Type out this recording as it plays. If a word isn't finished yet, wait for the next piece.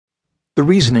The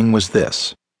reasoning was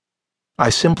this: I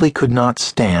simply could not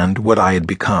stand what I had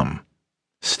become,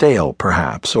 stale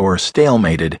perhaps, or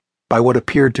stalemated by what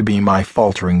appeared to be my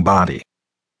faltering body.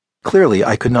 Clearly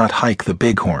I could not hike the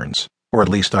Bighorns, or at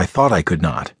least I thought I could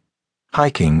not.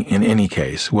 Hiking, in any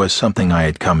case, was something I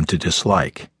had come to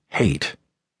dislike, hate,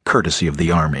 courtesy of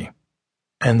the army.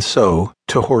 And so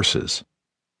to horses.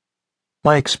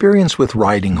 My experience with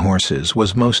riding horses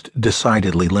was most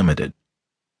decidedly limited.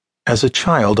 As a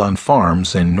child on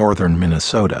farms in northern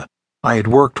Minnesota, I had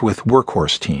worked with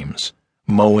workhorse teams,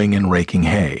 mowing and raking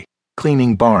hay,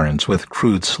 cleaning barns with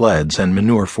crude sleds and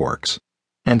manure forks,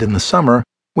 and in the summer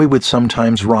we would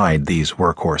sometimes ride these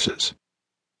workhorses.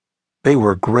 They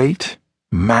were great,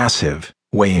 massive,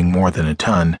 weighing more than a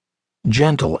ton,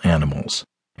 gentle animals,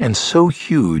 and so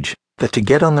huge that to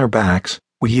get on their backs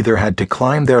we either had to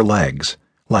climb their legs,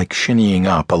 like shinnying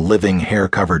up a living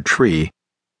hair-covered tree,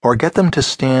 or get them to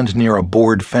stand near a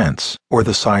board fence or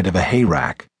the side of a hay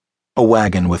rack, a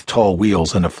wagon with tall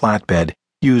wheels and a flatbed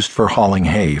used for hauling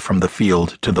hay from the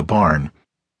field to the barn,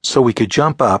 so we could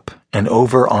jump up and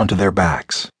over onto their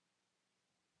backs.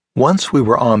 Once we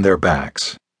were on their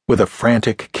backs, with a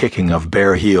frantic kicking of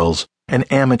bare heels and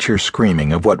amateur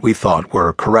screaming of what we thought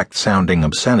were correct-sounding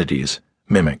obscenities,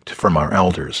 mimicked from our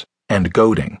elders, and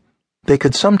goading, they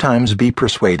could sometimes be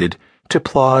persuaded to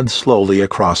plod slowly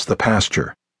across the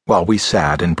pasture, while we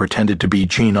sat and pretended to be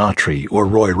Gene Autry or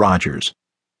Roy Rogers,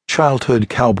 childhood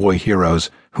cowboy heroes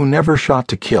who never shot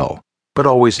to kill, but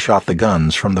always shot the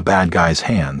guns from the bad guys'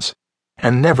 hands,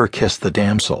 and never kissed the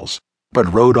damsels,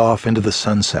 but rode off into the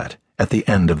sunset at the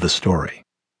end of the story.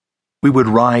 We would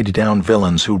ride down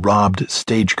villains who robbed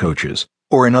stagecoaches,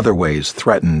 or in other ways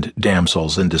threatened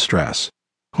damsels in distress,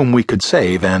 whom we could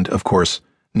save and, of course,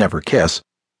 never kiss,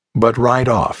 but ride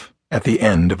off at the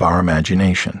end of our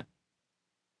imagination.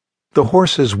 The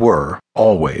horses were,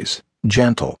 always,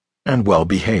 gentle and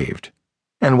well-behaved,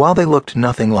 and while they looked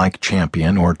nothing like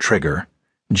Champion or Trigger,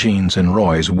 Gene's and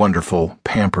Roy's wonderful,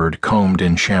 pampered, combed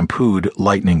and shampooed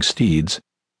lightning steeds,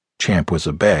 Champ was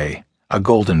a bay, a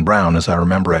golden brown as I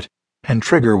remember it, and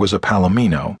Trigger was a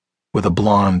palomino, with a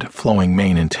blonde, flowing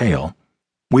mane and tail,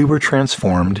 we were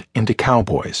transformed into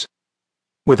cowboys.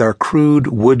 With our crude,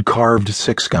 wood-carved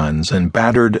six-guns and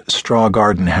battered straw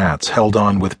garden hats held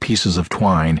on with pieces of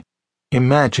twine,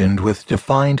 imagined with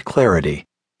defined clarity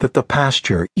that the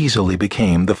pasture easily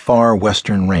became the far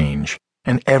western range,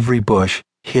 and every bush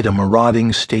hid a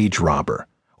marauding stage robber,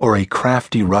 or a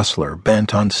crafty rustler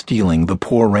bent on stealing the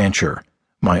poor rancher,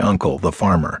 my uncle the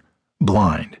farmer,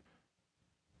 blind.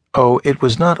 Oh, it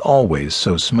was not always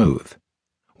so smooth.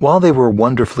 While they were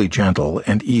wonderfully gentle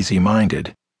and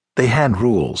easy-minded, they had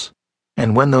rules,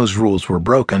 and when those rules were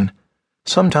broken,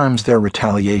 sometimes their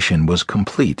retaliation was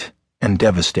complete and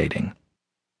devastating.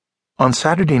 On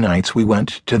Saturday nights we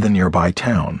went to the nearby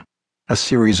town, a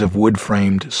series of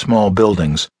wood-framed small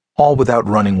buildings, all without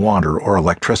running water or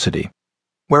electricity,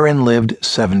 wherein lived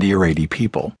 70 or 80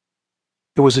 people.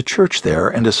 There was a church there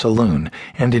and a saloon,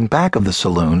 and in back of the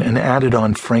saloon an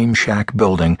added-on frame shack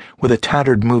building with a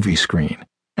tattered movie screen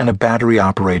and a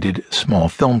battery-operated small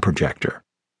film projector.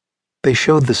 They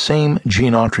showed the same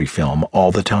Gene Autry film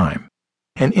all the time,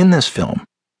 and in this film,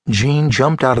 Gene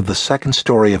jumped out of the second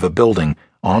story of a building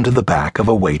onto the back of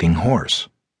a waiting horse.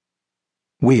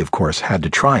 We, of course, had to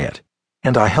try it,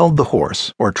 and I held the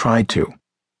horse, or tried to,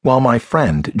 while my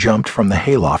friend jumped from the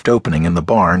hayloft opening in the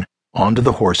barn onto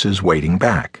the horse's waiting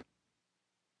back.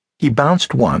 He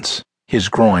bounced once, his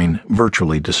groin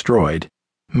virtually destroyed,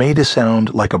 made a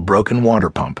sound like a broken water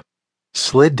pump,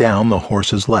 slid down the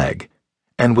horse's leg,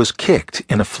 and was kicked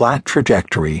in a flat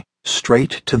trajectory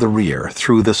straight to the rear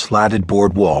through the slatted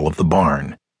board wall of the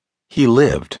barn. He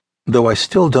lived, though I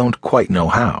still don't quite know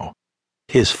how.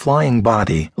 His flying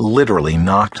body literally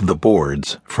knocked the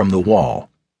boards from the wall.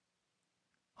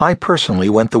 I personally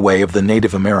went the way of the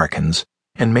Native Americans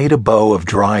and made a bow of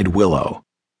dried willow,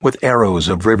 with arrows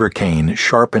of river cane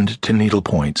sharpened to needle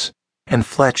points and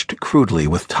fletched crudely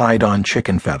with tied-on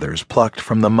chicken feathers plucked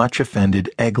from the much-offended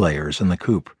egg layers in the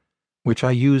coop, which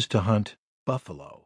I used to hunt buffalo.